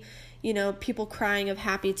see, people crying of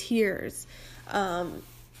happy tears.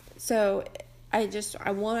 So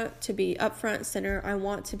I want to be up front center. I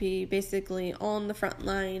want to be basically on the front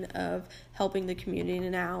line of helping the community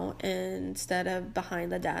now, instead of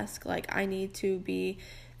behind the desk. I need to be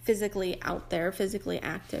physically out there, physically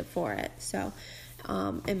active for it. So,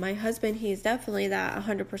 and my husband, he's definitely that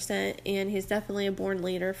 100%, and he's definitely a born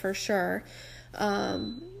leader for sure.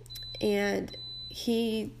 And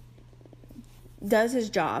he does his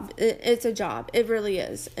job. It's a job. It really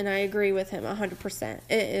is. And I agree with him 100%.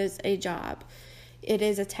 It is a job. It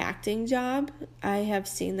is a taxing job. I have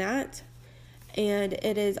seen that. And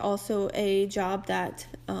it is also a job that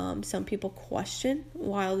some people question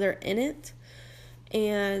while they're in it.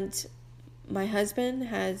 And my husband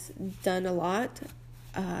has done a lot.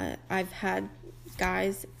 I've had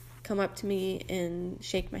guys come up to me and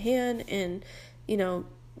shake my hand and,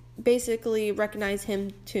 basically recognize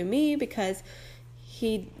him to me because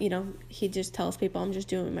he just tells people I'm just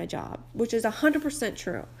doing my job, which is 100%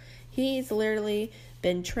 true. He's literally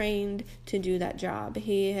been trained to do that job.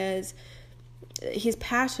 He's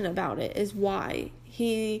passionate about it is why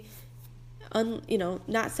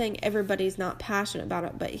not saying everybody's not passionate about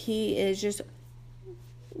it, but he is just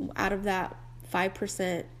out of that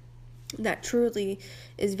 5% that truly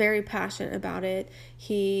is very passionate about it.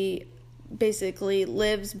 He basically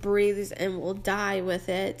lives, breathes, and will die with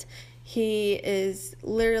it. He is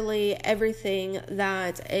literally everything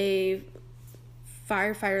that a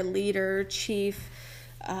firefighter leader, chief,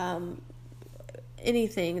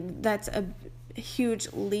 anything that's a huge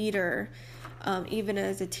leader, even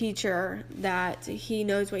as a teacher, that he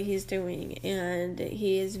knows what he's doing, and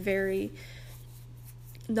he is very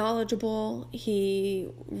knowledgeable. He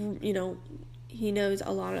knows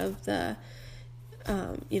a lot of the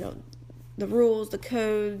the rules, the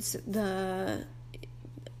codes, the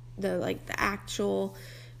actual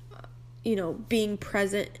being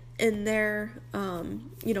present in there,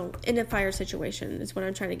 in a fire situation is what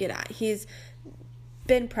I'm trying to get at. He's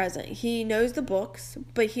been present. He knows the books,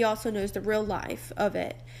 but he also knows the real life of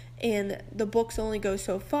it. And the books only go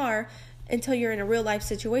so far until you're in a real life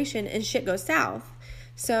situation and shit goes south.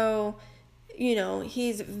 So,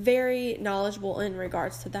 he's very knowledgeable in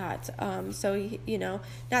regards to that. Not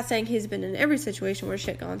saying he's been in every situation where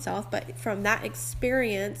shit gone south, but from that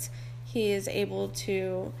experience, he is able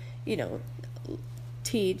to,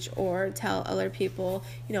 teach or tell other people,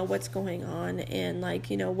 what's going on and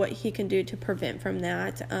what he can do to prevent from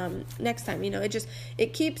that next time.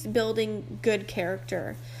 It keeps building good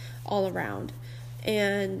character all around.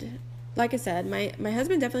 And like I said, my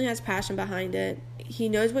husband definitely has passion behind it. He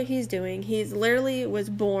knows what he's doing. He's literally was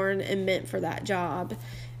born and meant for that job,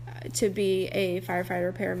 to be a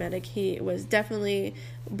firefighter, paramedic. He was definitely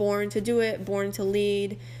born to do it, born to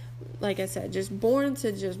lead. Like I said, just born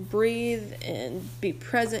to just breathe and be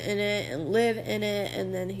present in it and live in it,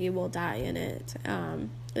 and then he will die in it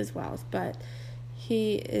as well. But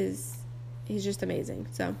he's just amazing.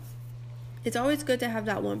 So it's always good to have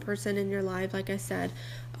that one person in your life, like I said,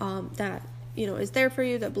 that is there for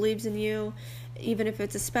you, that believes in you, even if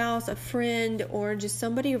it's a spouse, a friend, or just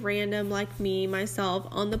somebody random like myself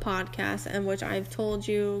on the podcast, and which I've told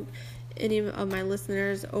you, any of my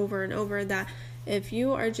listeners, over and over, that if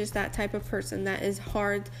you are just that type of person that is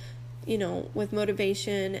hard, with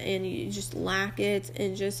motivation, and you just lack it,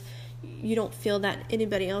 and just you don't feel that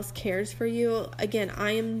anybody else cares for you, again,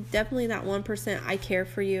 I am definitely that 1%. I care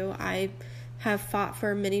for you. I have fought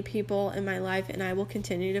for many people in my life, and I will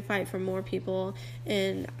continue to fight for more people,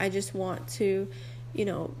 and I just want to,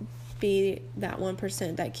 be that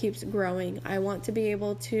 1% that keeps growing. I want to be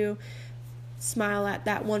able to smile at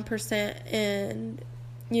that 1% and,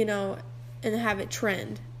 and have it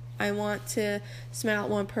trend. I want to smile at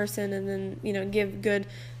one person and then, give good,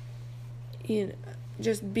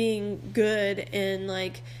 just being good and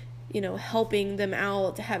helping them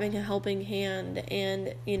out, having a helping hand,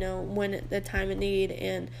 and, when at the time of need,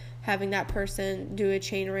 and having that person do a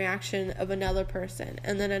chain reaction of another person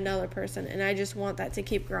and then another person. And I just want that to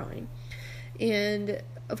keep growing. And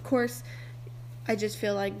of course, I just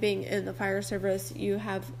feel like being in the fire service, you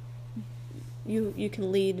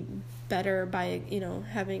can lead better by,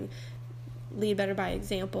 lead better by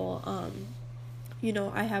example.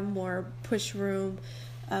 I have more push room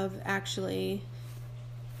of actually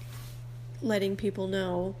letting people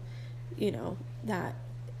know, that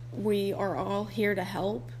we are all here to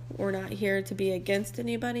help. We're not here to be against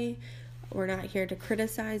anybody. We're not here to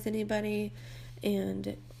criticize anybody.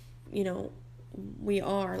 And, we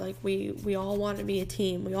are, we all want to be a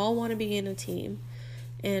team. We all want to be in a team.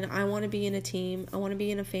 And I want to be in a team. I want to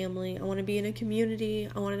be in a family. I want to be in a community.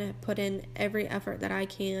 I want to put in every effort that I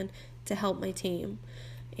can to help my team.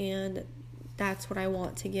 And that's what I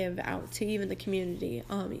want to give out to even the community.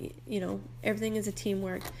 Everything is a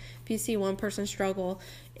teamwork. If you see one person struggle,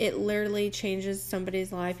 it literally changes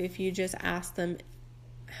somebody's life. If you just ask them,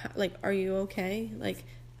 are you okay?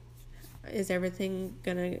 Is everything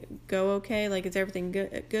gonna go okay? Is everything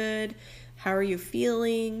good? How are you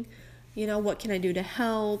feeling? What can I do to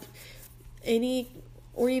help?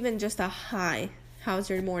 Or even just a hi, how's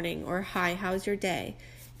your morning? Or hi, how's your day?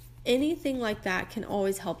 Anything like that can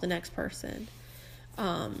always help the next person.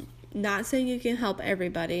 Not saying you can help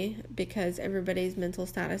everybody, because everybody's mental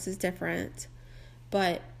status is different.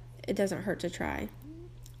 but it doesn't hurt to try.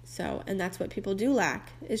 So, and that's what people do lack,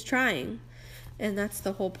 is trying. And that's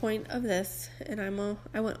the whole point of this. And I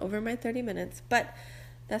went over my 30 minutes, but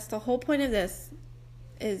that's the whole point of this,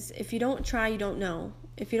 is if you don't try, you don't know.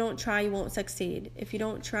 If you don't try, you won't succeed. If you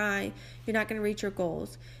don't try, you're not going to reach your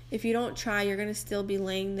goals. If you don't try, you're going to still be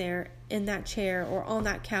laying there in that chair or on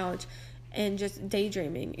that couch and just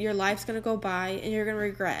daydreaming. Your life's going to go by and you're going to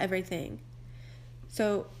regret everything.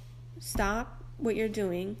 So stop what you're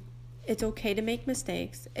doing. It's okay to make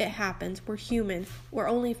mistakes. It happens. We're human. We're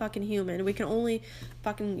only fucking human. We can only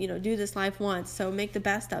fucking, do this life once. So make the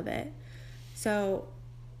best of it. So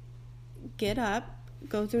get up,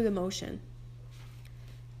 go through the motion.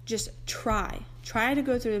 Just try to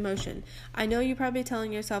go through the motion. I know you're probably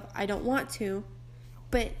telling yourself, I don't want to,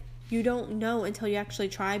 but you don't know until you actually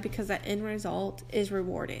try, because that end result is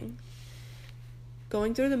rewarding.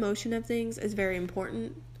 Going through the motion of things is very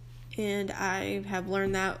important, and I have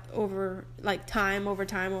learned that over time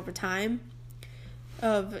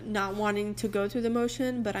of not wanting to go through the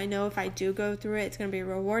motion, but I know if I do go through it, it's going to be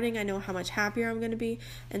rewarding. I know how much happier I'm going to be,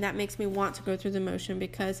 and that makes me want to go through the motion,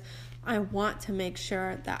 because I want to make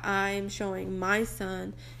sure that I'm showing my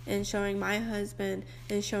son and showing my husband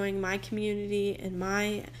and showing my community and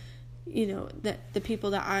my, the people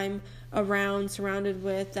that I'm around, surrounded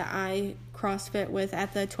with, that I CrossFit with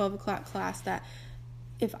at the 12 o'clock class, that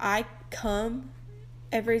if I come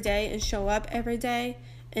every day and show up every day,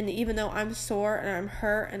 and even though I'm sore and I'm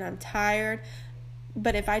hurt and I'm tired,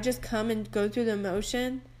 but if I just come and go through the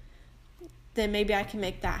motion, then maybe I can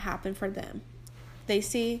make that happen for them. They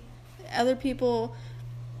see other people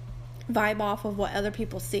vibe off of what other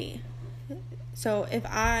people see. So if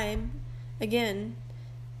I'm, again,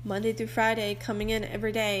 Monday through Friday coming in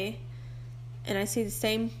every day, and I see the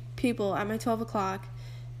same people at my 12 o'clock,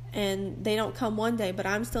 and they don't come one day, but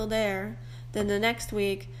I'm still there, then the next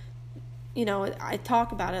week, I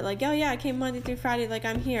talk about it, like, oh yeah, I came Monday through Friday, like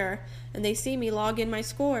I'm here, and they see me log in my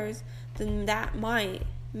scores, then that might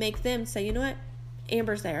make them say, you know what,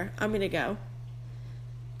 Amber's there, I'm going to go,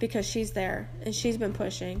 because she's there, and she's been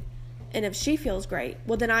pushing, and if she feels great,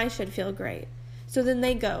 well then I should feel great. So then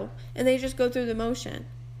they go, and they just go through the motion,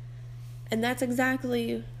 and that's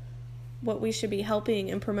exactly what we should be helping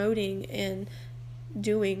and promoting and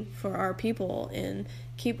doing for our people, and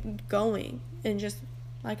keep going, and just,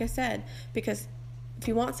 like I said, because if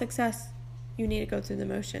you want success, you need to go through the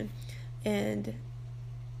motion. And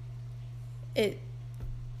it's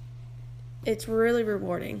really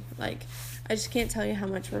rewarding. Like, I just can't tell you how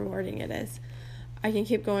much rewarding it is. I can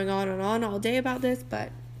keep going on and on all day about this,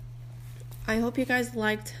 but I hope you guys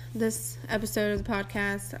liked this episode of the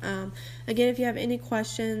podcast. Again, if you have any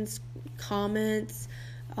questions, comments,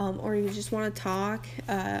 or you just want to talk,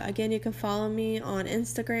 again, you can follow me on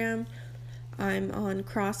Instagram. I'm on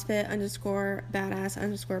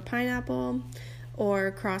CrossFit_badass_pineapple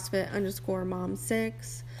or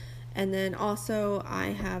CrossFit_mom6. And then also I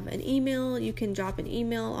have an email. You can drop an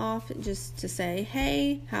email off just to say,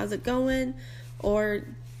 hey, how's it going? Or,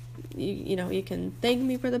 you can thank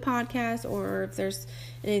me for the podcast, or if there's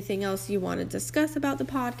anything else you want to discuss about the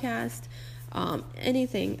podcast,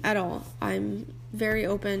 anything at all. I'm very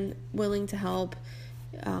open, willing to help,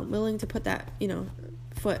 willing to put that,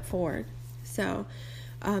 foot forward. So,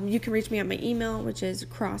 you can reach me at my email, which is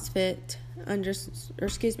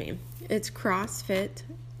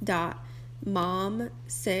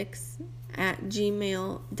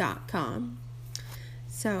crossfit_mom6@gmail.com.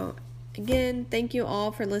 So, again, thank you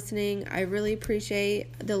all for listening. I really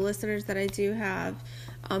appreciate the listeners that I do have.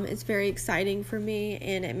 It's very exciting for me,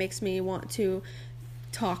 and it makes me want to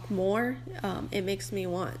talk more. It makes me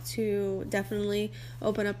want to definitely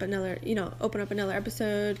open up another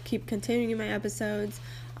episode, keep continuing my episodes.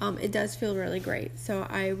 It does feel really great. So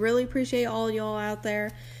I really appreciate all y'all out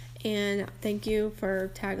there, and thank you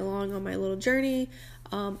for tagging along on my little journey.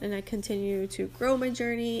 And I continue to grow my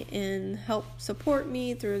journey and help support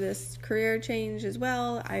me through this career change as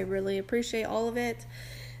well. I really appreciate all of it.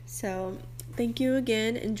 So thank you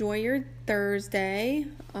again. Enjoy your Thursday.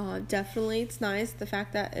 Definitely, it's nice the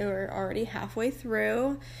fact that we're already halfway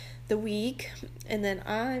through the week, and then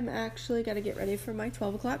I'm actually got to get ready for my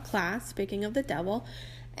 12 o'clock class, speaking of the devil,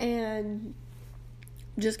 and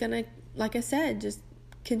just gonna, like I said, just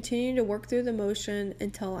continue to work through the motion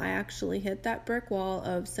until I actually hit that brick wall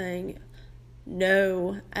of saying,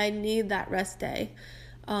 no, I need that rest day.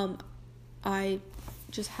 I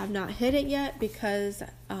just have not hit it yet, because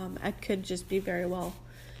I could just be very well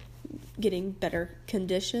getting better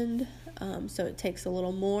conditioned, so it takes a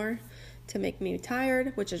little more to make me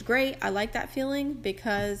tired, which is great. I like that feeling,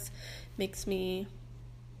 because it makes me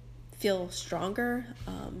feel stronger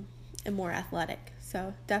and more athletic.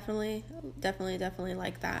 So definitely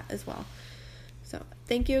like that as well. So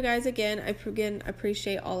thank you guys again. I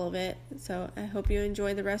appreciate all of it. So I hope you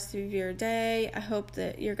enjoy the rest of your day. I hope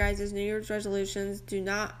that your guys' New Year's resolutions they're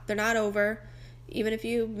not over. Even if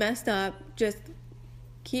you messed up, just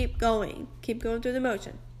keep going. Keep going through the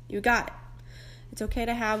motion. You got it. It's okay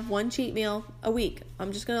to have one cheat meal a week.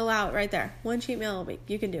 I'm just going to allow it right there. One cheat meal a week.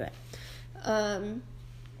 You can do it.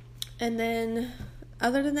 And then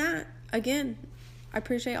other than that, again, I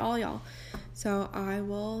appreciate all y'all. So I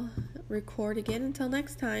will record again until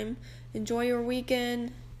next time. Enjoy your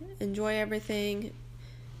weekend. Enjoy everything.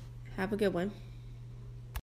 Have a good one.